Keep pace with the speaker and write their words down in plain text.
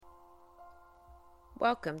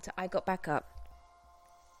Welcome to I Got Back Up.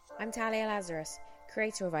 I'm Talia Lazarus,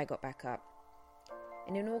 creator of I Got Back Up.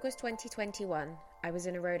 And in August 2021, I was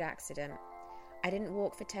in a road accident. I didn't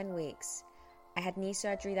walk for 10 weeks. I had knee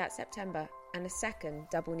surgery that September and a second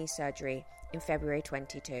double knee surgery in February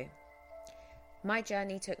 22. My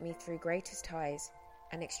journey took me through greatest highs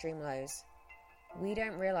and extreme lows. We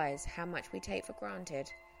don't realise how much we take for granted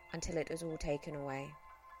until it is all taken away.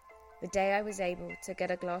 The day I was able to get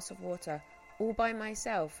a glass of water all by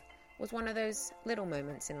myself was one of those little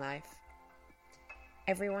moments in life.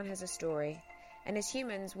 Everyone has a story, and as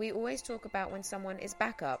humans, we always talk about when someone is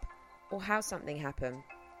back up or how something happened,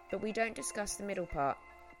 but we don't discuss the middle part,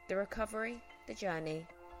 the recovery, the journey,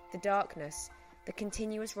 the darkness, the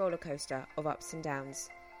continuous roller coaster of ups and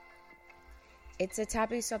downs. It's a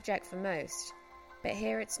taboo subject for most, but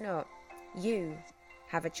here it's not. You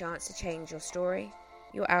have a chance to change your story,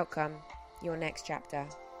 your outcome, your next chapter.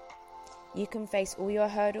 You can face all your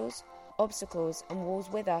hurdles, obstacles and walls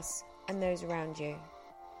with us and those around you.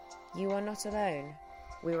 You are not alone.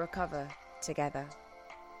 We recover together.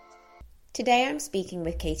 Today I'm speaking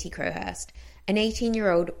with Katie Crowhurst, an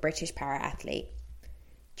 18-year-old British para-athlete.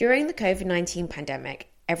 During the COVID-19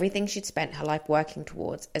 pandemic, everything she'd spent her life working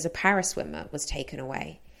towards as a para-swimmer was taken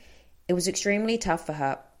away. It was extremely tough for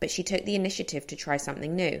her, but she took the initiative to try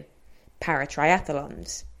something new,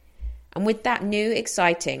 para-triathlons. And with that new,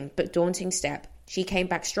 exciting but daunting step, she came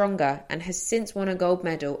back stronger and has since won a gold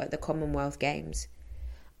medal at the Commonwealth Games.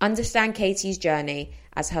 Understand Katie's journey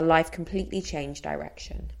as her life completely changed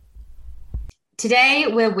direction. Today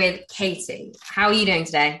we're with Katie. How are you doing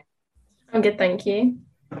today? I'm good, thank you.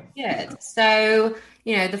 Good. So,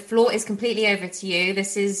 the floor is completely over to you.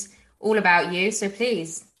 This is all about you. So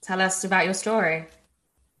please tell us about your story.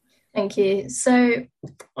 Thank you. So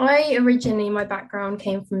my background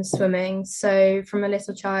came from swimming. So from a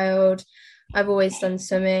little child, I've always done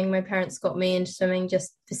swimming. My parents got me into swimming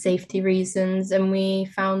just for safety reasons. And we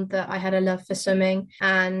found that I had a love for swimming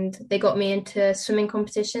and they got me into swimming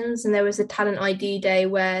competitions. And there was a talent ID day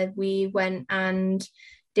where we went and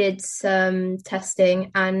did some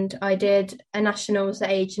testing, and I did a nationals at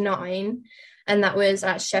age 9. And that was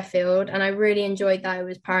at Sheffield. And I really enjoyed that. It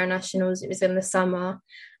was para-nationals. It was in the summer.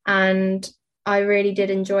 And I really did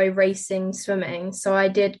enjoy racing swimming. So I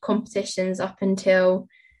did competitions up until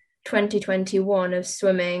 2021 of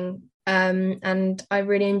swimming. And I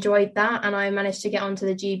really enjoyed that. And I managed to get onto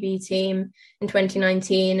the GB team in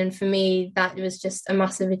 2019. And for me, that was just a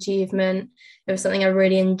massive achievement. It was something I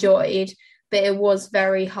really enjoyed, but it was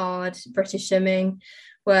very hard. British swimming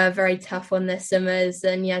were very tough on their swimmers,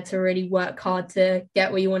 and you had to really work hard to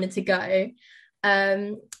get where you wanted to go.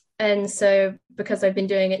 And so because I've been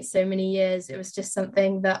doing it so many years, it was just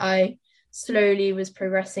something that I slowly was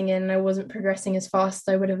progressing in. I wasn't progressing as fast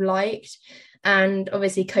as I would have liked. And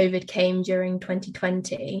obviously COVID came during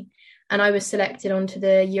 2020 and I was selected onto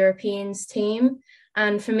the Europeans team.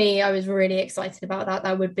 And for me, I was really excited about that.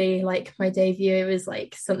 That would be like my debut. It was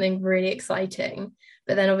like something really exciting.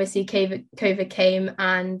 But then obviously COVID came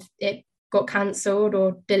and it got cancelled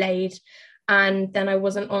or delayed. And then I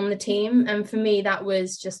wasn't on the team. And for me, that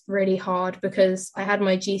was just really hard because I had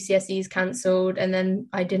my GCSEs cancelled and then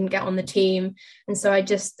I didn't get on the team. And so I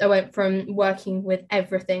went from working with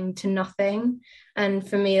everything to nothing. And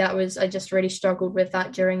for me, I just really struggled with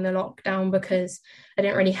that during the lockdown because I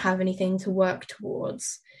didn't really have anything to work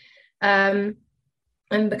towards. And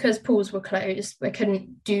because pools were closed, I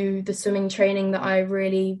couldn't do the swimming training that I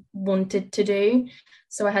really wanted to do.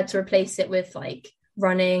 So I had to replace it with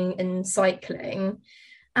running and cycling.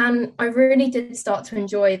 And I really did start to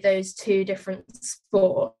enjoy those two different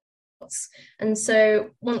sports. And so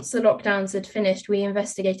once the lockdowns had finished, we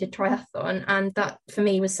investigated triathlon. And that for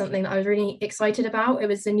me was something that I was really excited about. It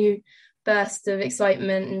was a new burst of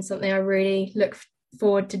excitement and something I really looked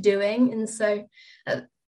forward to doing. And so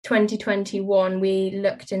 2021, we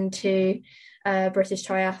looked into British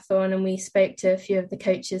Triathlon and we spoke to a few of the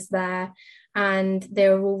coaches there, and they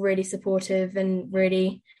were all really supportive and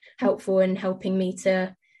really helpful in helping me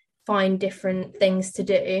to find different things to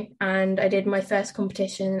do. And I did my first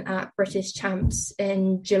competition at British Champs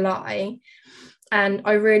in July. And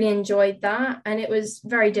I really enjoyed that. And it was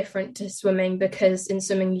very different to swimming because in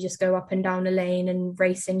swimming, you just go up and down a lane, and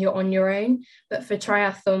racing, you're on your own. But for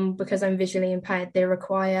triathlon, because I'm visually impaired, they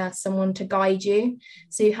require someone to guide you.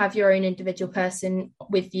 So you have your own individual person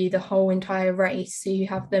with you the whole entire race. So you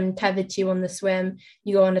have them tethered to you on the swim,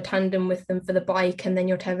 you go on a tandem with them for the bike, and then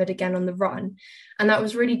you're tethered again on the run. And that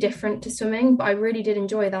was really different to swimming. But I really did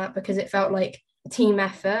enjoy that because it felt like a team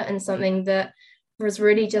effort and something that was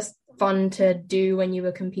really just fun to do when you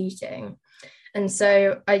were competing. And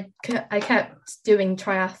so I kept doing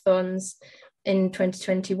triathlons in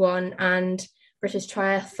 2021, and British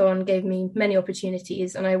Triathlon gave me many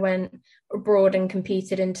opportunities, and I went abroad and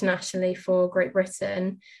competed internationally for Great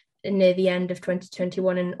Britain near the end of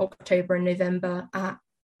 2021 in October and November at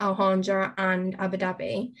Alhambra and Abu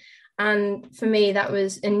Dhabi. And for me, that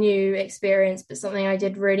was a new experience, but something I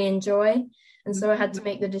did really enjoy. And so I had to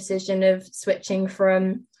make the decision of switching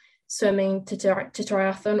from swimming to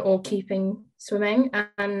triathlon or keeping swimming.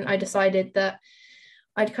 And I decided that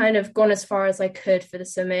I'd kind of gone as far as I could for the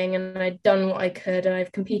swimming, and I'd done what I could, and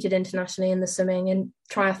I've competed internationally in the swimming, and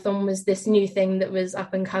triathlon was this new thing that was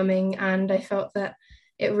up and coming. And I felt that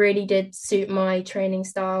it really did suit my training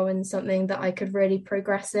style and something that I could really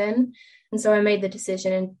progress in. And so I made the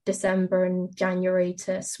decision in December and January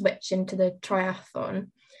to switch into the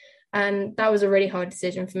triathlon. And that was a really hard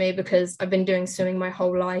decision for me because I've been doing swimming my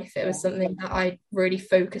whole life. It was something that I really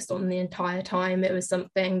focused on the entire time. It was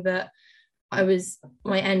something that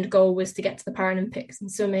my end goal was to get to the Paralympics in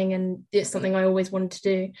swimming, and it's something I always wanted to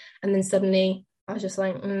do. And then suddenly I was just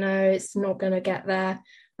like, no, it's not going to get there.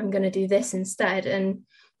 I'm going to do this instead. And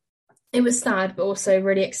it was sad, but also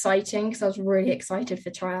really exciting because I was really excited for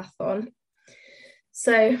triathlon.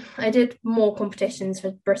 So I did more competitions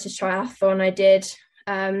for British Triathlon. I did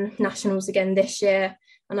nationals again this year,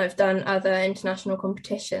 and I've done other international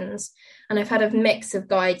competitions. And I've had a mix of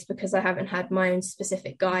guides because I haven't had my own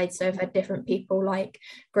specific guide. So I've had different people like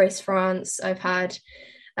Grace France. I've had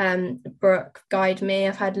Brooke guide me.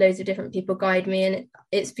 I've had loads of different people guide me, and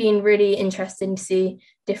it's been really interesting to see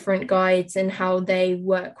different guides and how they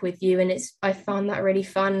work with you. And I found that really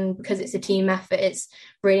fun because it's a team effort. It's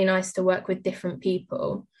really nice to work with different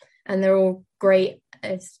people, and they're all great.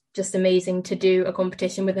 It's just amazing to do a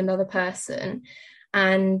competition with another person.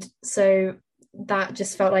 And so that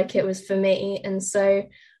just felt like it was for me. And so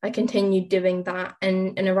I continued doing that.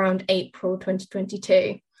 And around April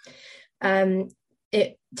 2022,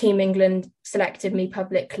 Team England selected me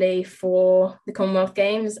publicly for the Commonwealth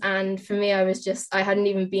Games. And for me, I hadn't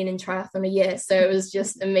even been in triathlon a year. So it was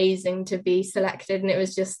just amazing to be selected. And I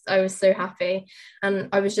was so happy. And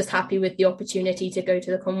I was just happy with the opportunity to go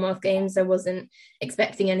to the Commonwealth Games. I wasn't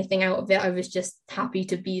expecting anything out of it. I was just happy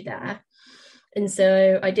to be there. And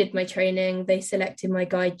so I did my training. They selected my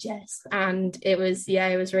guide, Jess. And it was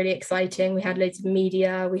really exciting. We had loads of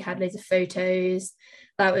media. We had loads of photos.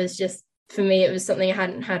 That was just, for me, it was something I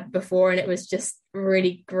hadn't had before, and it was just a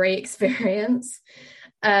really great experience.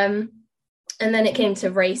 And then it came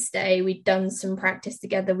to race day. We'd done some practice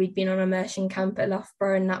together. We'd been on immersion camp at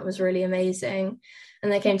Loughborough, and that was really amazing. And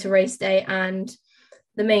then came to race day, and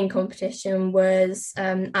the main competition was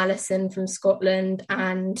Alison from Scotland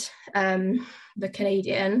and the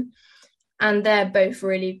Canadian. And they're both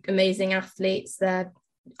really amazing athletes. They're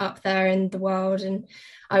up there in the world. And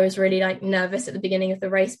I was really nervous at the beginning of the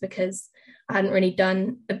race because I hadn't really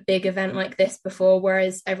done a big event like this before,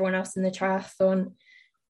 whereas everyone else in the triathlon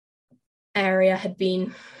area had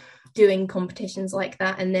been doing competitions like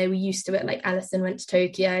that, and they were used to it. Like Alison went to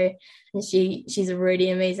Tokyo, and she's a really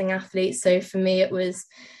amazing athlete. So for me, it was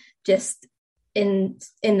just in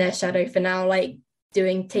their shadow for now,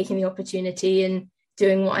 taking the opportunity and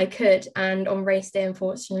doing what I could. And on race day,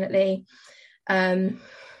 unfortunately,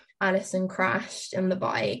 Alison crashed on the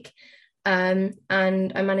bike, and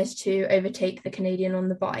I managed to overtake the Canadian on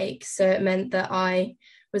the bike. So it meant that I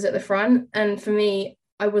was at the front, and for me,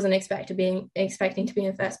 I wasn't expecting to be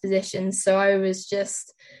in first position. So I was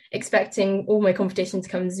just expecting all my competition to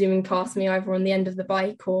come zooming past me, either on the end of the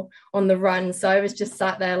bike or on the run. So I was just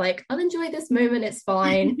sat there I'll enjoy this moment. It's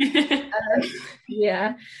fine.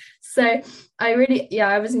 Yeah. So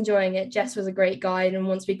I was enjoying it. Jess was a great guide. And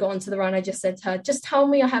once we got onto the run, I just said to her, just tell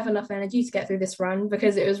me I have enough energy to get through this run,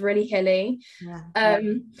 because it was really hilly. Yeah.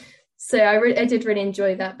 So I did really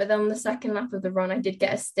enjoy that. But then on the second lap of the run, I did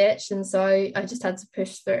get a stitch. And so I just had to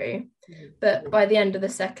push through. But by the end of the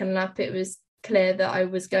second lap, it was clear that I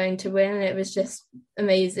was going to win. And it was just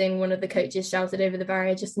amazing. One of the coaches shouted over the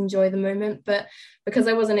barrier, just enjoy the moment. But because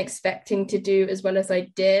I wasn't expecting to do as well as I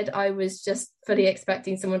did, I was just fully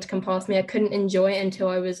expecting someone to come past me. I couldn't enjoy it until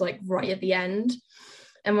I was right at the end.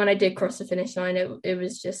 And when I did cross the finish line, it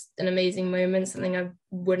was just an amazing moment, something I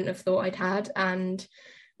wouldn't have thought I'd had. And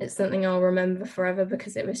it's something I'll remember forever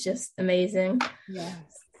because it was just amazing. Yes.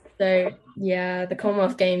 So yeah, the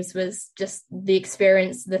Commonwealth Games was just the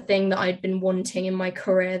experience, the thing that I'd been wanting in my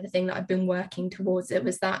career, the thing that I've been working towards. It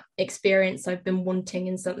was that experience I've been wanting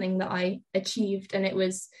and something that I achieved, and it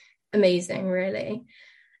was amazing, really.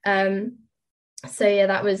 So yeah,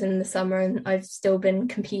 that was in the summer, and I've still been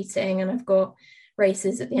competing, and I've got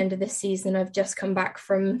races at the end of this season. I've just come back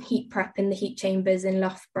from heat prep in the heat chambers in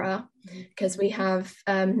Loughborough, because we have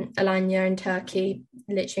Alanya in Turkey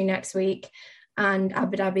literally next week, and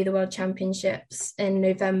Abu Dhabi, the World Championships in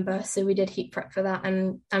November. So we did heat prep for that,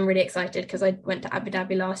 and I'm really excited because I went to Abu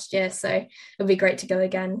Dhabi last year, so it'll be great to go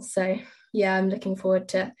again. So yeah, I'm looking forward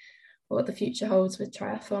to what the future holds with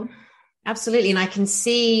triathlon. Absolutely. And I can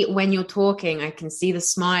see when you're talking, I can see the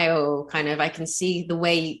smile, kind of, I can see the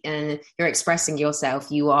way you're expressing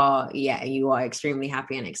yourself. You are extremely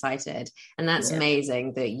happy and excited. And that's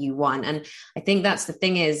amazing that you won. And I think that's the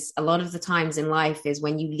thing, is a lot of the times in life is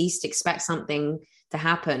when you least expect something to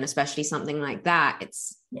happen, especially something like that.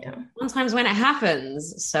 It's sometimes when it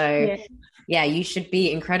happens. So you should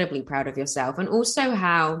be incredibly proud of yourself. And also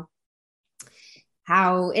how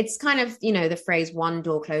it's kind of, the phrase one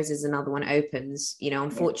door closes, another one opens.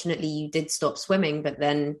 Unfortunately, you did stop swimming, but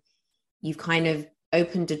then you've kind of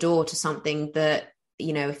opened a door to something that,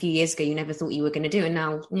 a few years ago you never thought you were going to do. And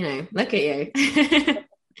now, look at you.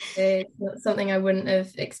 It's not something I wouldn't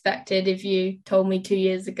have expected. If you told me 2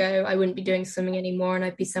 years ago I wouldn't be doing swimming anymore and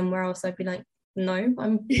I'd be somewhere else, I'd be like, no,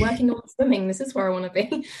 I'm working on swimming. This is where I want to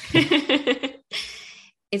be.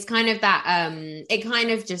 It's kind of that, it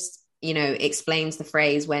kind of just, explains the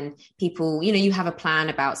phrase when people, you have a plan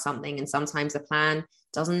about something and sometimes the plan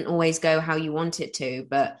doesn't always go how you want it to,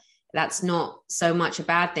 but that's not so much a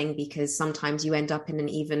bad thing, because sometimes you end up in an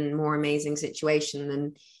even more amazing situation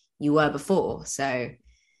than you were before. So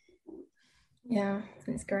yeah,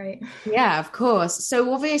 it's great. Yeah, of course.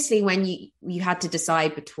 So obviously when you had to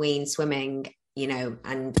decide between swimming,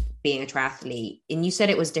 and being a triathlete, and you said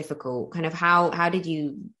it was difficult, kind of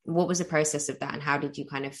what was the process of that, and how did you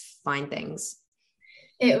kind of find things?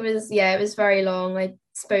 It was very long. I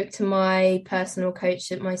spoke to my personal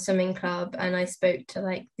coach at my swimming club, and I spoke to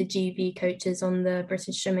like the GB coaches on the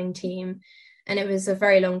British swimming team, and it was a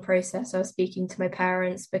very long process. I was speaking to my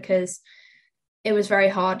parents because it was very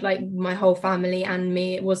hard, like my whole family and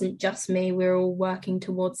me. It wasn't just me. We were all working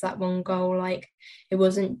towards that one goal. Like it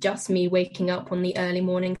wasn't just me waking up on the early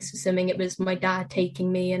mornings for swimming. It was my dad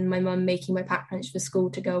taking me and my mum making my pack lunch for school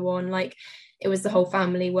to go on. Like it was the whole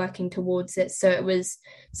family working towards it. So it was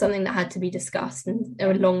something that had to be discussed, and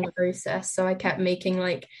a long process. So I kept making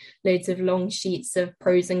like loads of long sheets of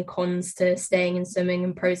pros and cons to staying and swimming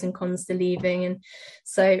and pros and cons to leaving. And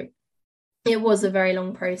so it was a very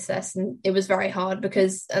long process, and it was very hard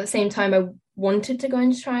because at the same time I wanted to go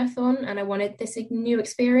into triathlon and I wanted this new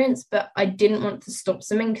experience, but I didn't want to stop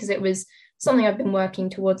swimming because it was something I've been working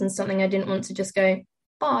towards and something I didn't want to just go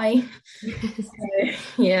bye. So,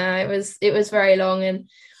 yeah, it was very long and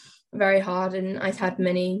very hard, and I've had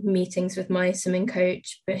many meetings with my swimming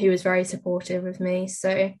coach, but he was very supportive of me.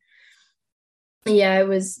 So it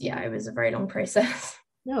was a very long process.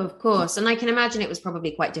 No, of course. And I can imagine it was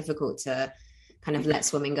probably quite difficult to kind of let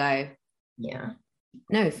swimming go. Yeah.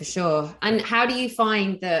 No, for sure. And how do you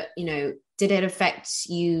find that, did it affect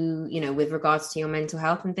you, with regards to your mental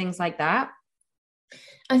health and things like that?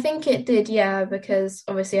 I think it did, yeah, because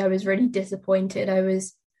obviously I was really disappointed. I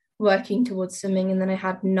was working towards swimming and then I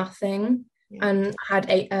had nothing. And I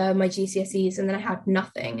had my GCSEs and then I had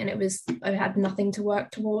nothing, and I had nothing to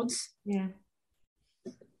work towards.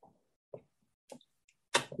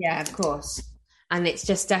 Yeah, of course. And it's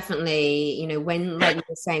just definitely, when, like you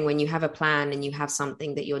were saying, when you have a plan and you have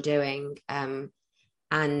something that you're doing,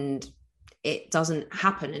 and it doesn't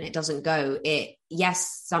happen and it doesn't go,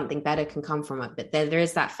 yes, something better can come from it. But there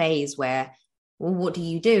is that phase where, well, what do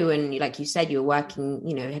you do? And like you said, you were working,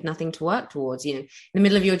 had nothing to work towards, in the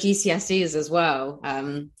middle of your GCSEs as well.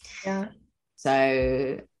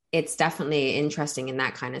 So it's definitely interesting in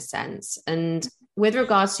that kind of sense. And with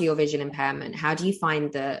regards to your vision impairment, how do you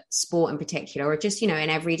find the sport in particular, or just, in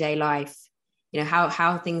everyday life,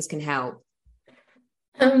 how things can help?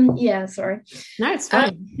 Sorry. No, it's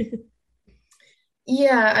fine.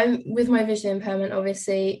 With my vision impairment,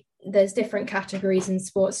 obviously there's different categories in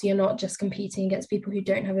sports. So you're not just competing against people who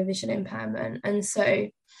don't have a vision impairment. And so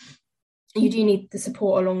you do need the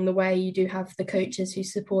support along the way. You do have the coaches who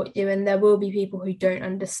support you, and there will be people who don't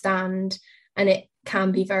understand, and it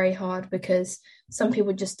can be very hard because some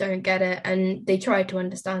people just don't get it and they try to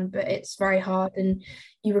understand, but it's very hard, and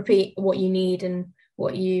you repeat what you need and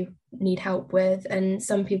what you need help with, and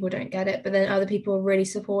some people don't get it, but then other people are really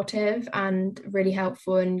supportive and really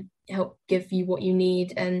helpful and help give you what you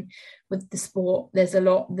need. And with the sport, there's a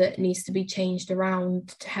lot that needs to be changed around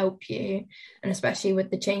to help you, and especially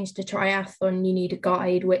with the change to triathlon, you need a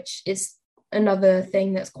guide, which is another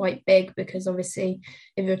thing that's quite big, because obviously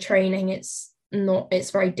if you're training, it's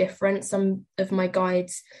very different. Some of my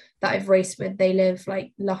guides that I've raced with, they live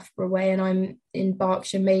like Loughborough way, and I'm in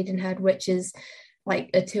Berkshire, Maidenhead, which is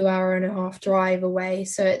like a 2.5 hour drive away.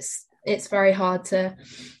 So it's very hard to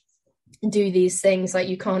do these things. Like,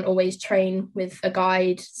 you can't always train with a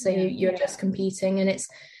guide, so you're just competing, and it's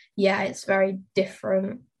very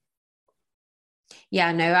different.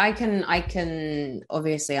 Yeah, no, I can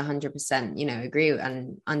obviously 100%, agree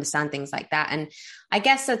and understand things like that. And I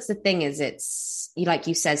guess that's the thing, is it's like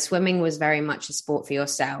you said, swimming was very much a sport for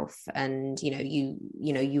yourself, and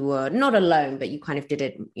you were not alone, but you kind of did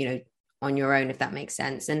it, on your own, if that makes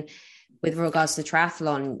sense. And with regards to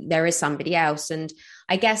triathlon, there is somebody else, and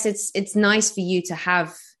I guess it's nice for you to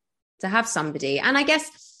have somebody. And I guess,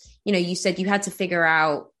 you said you had to figure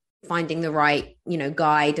out finding the right,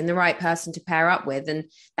 guide and the right person to pair up with. And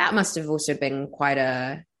that must have also been quite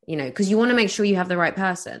a, because you want to make sure you have the right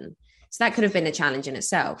person. So that could have been a challenge in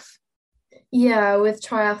itself. Yeah, with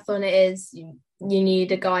triathlon, it is, you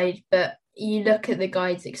need a guide, but you look at the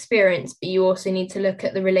guide's experience, but you also need to look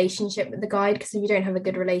at the relationship with the guide, because if you don't have a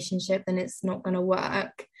good relationship, then it's not going to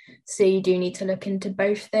work. So you do need to look into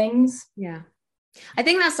both things. Yeah. I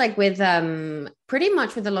think that's like with pretty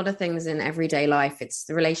much with a lot of things in everyday life. It's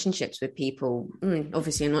the relationships with people.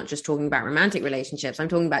 Obviously, I'm not just talking about romantic relationships. I'm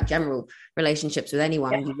talking about general relationships with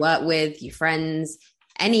anyone you work with, your friends,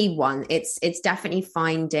 anyone. It's definitely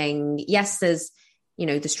finding, yes, there's,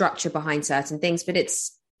 the structure behind certain things, but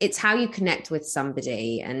it's how you connect with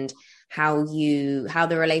somebody and how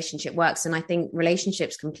the relationship works. And I think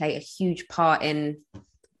relationships can play a huge part in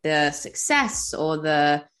the success or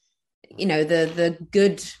the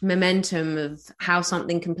good momentum of how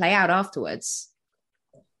something can play out afterwards.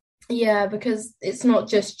 Yeah, because it's not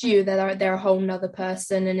just you, they're a whole nother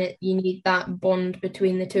person, and you need that bond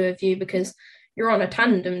between the two of you, because you're on a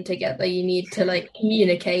tandem together. You need to like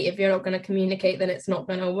communicate. If you're not going to communicate, then it's not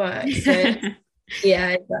going to work. So yeah,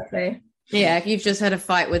 exactly. Yeah, if you've just had a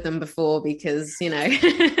fight with them before because, and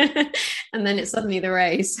then it's suddenly the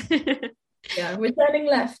race. Yeah, we're turning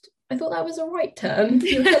left. I thought that was a right turn.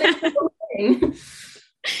 You're telling the wrong thing.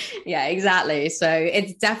 Yeah, exactly. So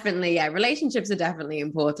it's definitely, relationships are definitely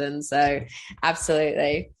important. So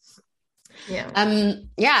absolutely. Yeah.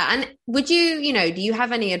 And would you, do you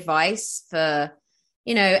have any advice for,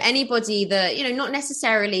 anybody that, not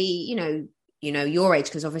necessarily, your age,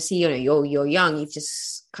 because obviously, you're young, you've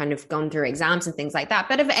just kind of gone through exams and things like that,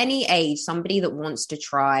 but of any age, somebody that wants to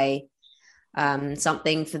try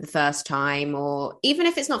something for the first time, or even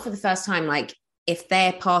if it's not for the first time, like if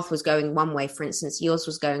their path was going one way, for instance, yours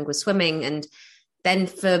was going with swimming, and then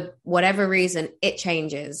for whatever reason it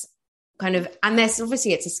changes kind of, and there's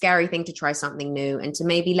obviously, it's a scary thing to try something new and to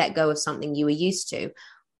maybe let go of something you were used to.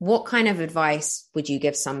 What kind of advice would you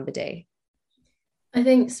give somebody? I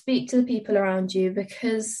think speak to the people around you,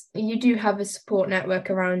 because you do have a support network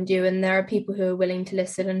around you, and there are people who are willing to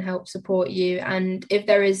listen and help support you. And if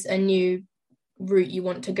there is a new route you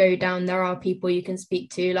want to go down, there are people you can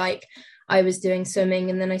speak to. Like, I was doing swimming,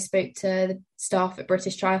 and then I spoke to the staff at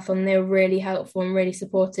British Triathlon. They were really helpful and really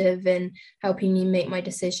supportive in helping me make my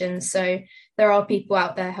decisions. So there are people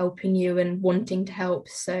out there helping you and wanting to help.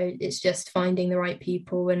 So it's just finding the right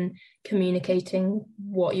people and communicating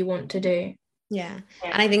what you want to do. Yeah.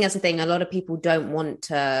 And I think that's the thing. A lot of people don't want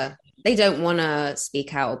to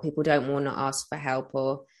speak out, or people don't want to ask for help,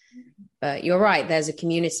 but you're right. There's a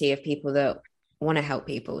community of people that want to help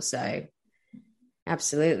people. So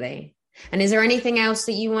absolutely. And is there anything else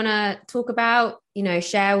that you want to talk about,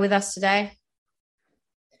 share with us today?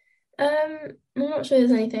 I'm not sure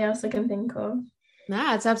there's anything else I can think of.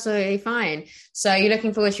 No, it's absolutely fine. So you're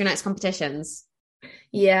looking forward to your next competitions?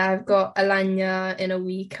 Yeah, I've got Alanya in a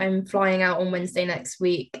week. I'm flying out on Wednesday next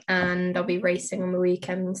week, and I'll be racing on the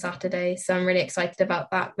weekend on Saturday. So I'm really excited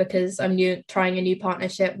about that, because I'm trying a new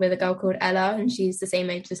partnership with a girl called Ella, and she's the same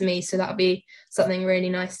age as me. So that'll be something really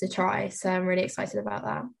nice to try. So I'm really excited about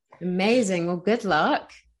that. Amazing. Well, good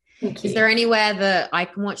luck. Thank you. Is there anywhere that I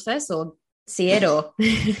can watch this or see it, or?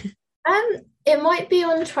 It might be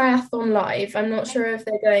on Triathlon Live. I'm not sure if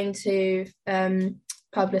they're going to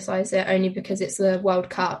publicize it, only because it's the World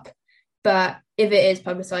Cup, but if it is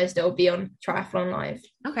publicized, it'll be on Triathlon Live.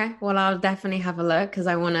 Okay, well, I'll definitely have a look, because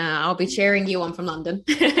I'll be cheering you on from London.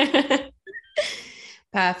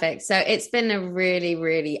 Perfect. So it's been a really,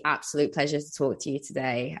 really absolute pleasure to talk to you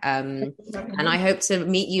today. And I hope to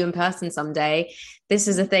meet you in person someday. This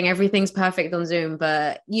is a thing, everything's perfect on Zoom,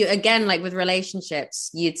 but you, again, like with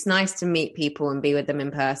relationships, it's nice to meet people and be with them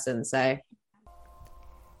in person. So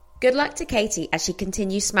good luck to Katie as she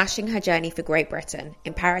continues smashing her journey for Great Britain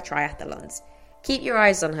in para-triathlons. Keep your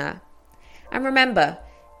eyes on her. And remember,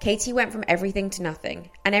 Katie went from everything to nothing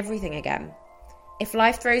and everything again. If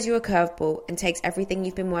life throws you a curveball and takes everything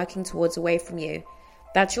you've been working towards away from you,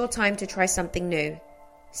 that's your time to try something new.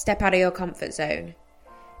 Step out of your comfort zone.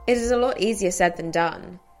 It is a lot easier said than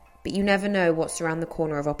done, but you never know what's around the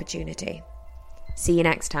corner of opportunity. See you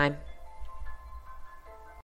next time.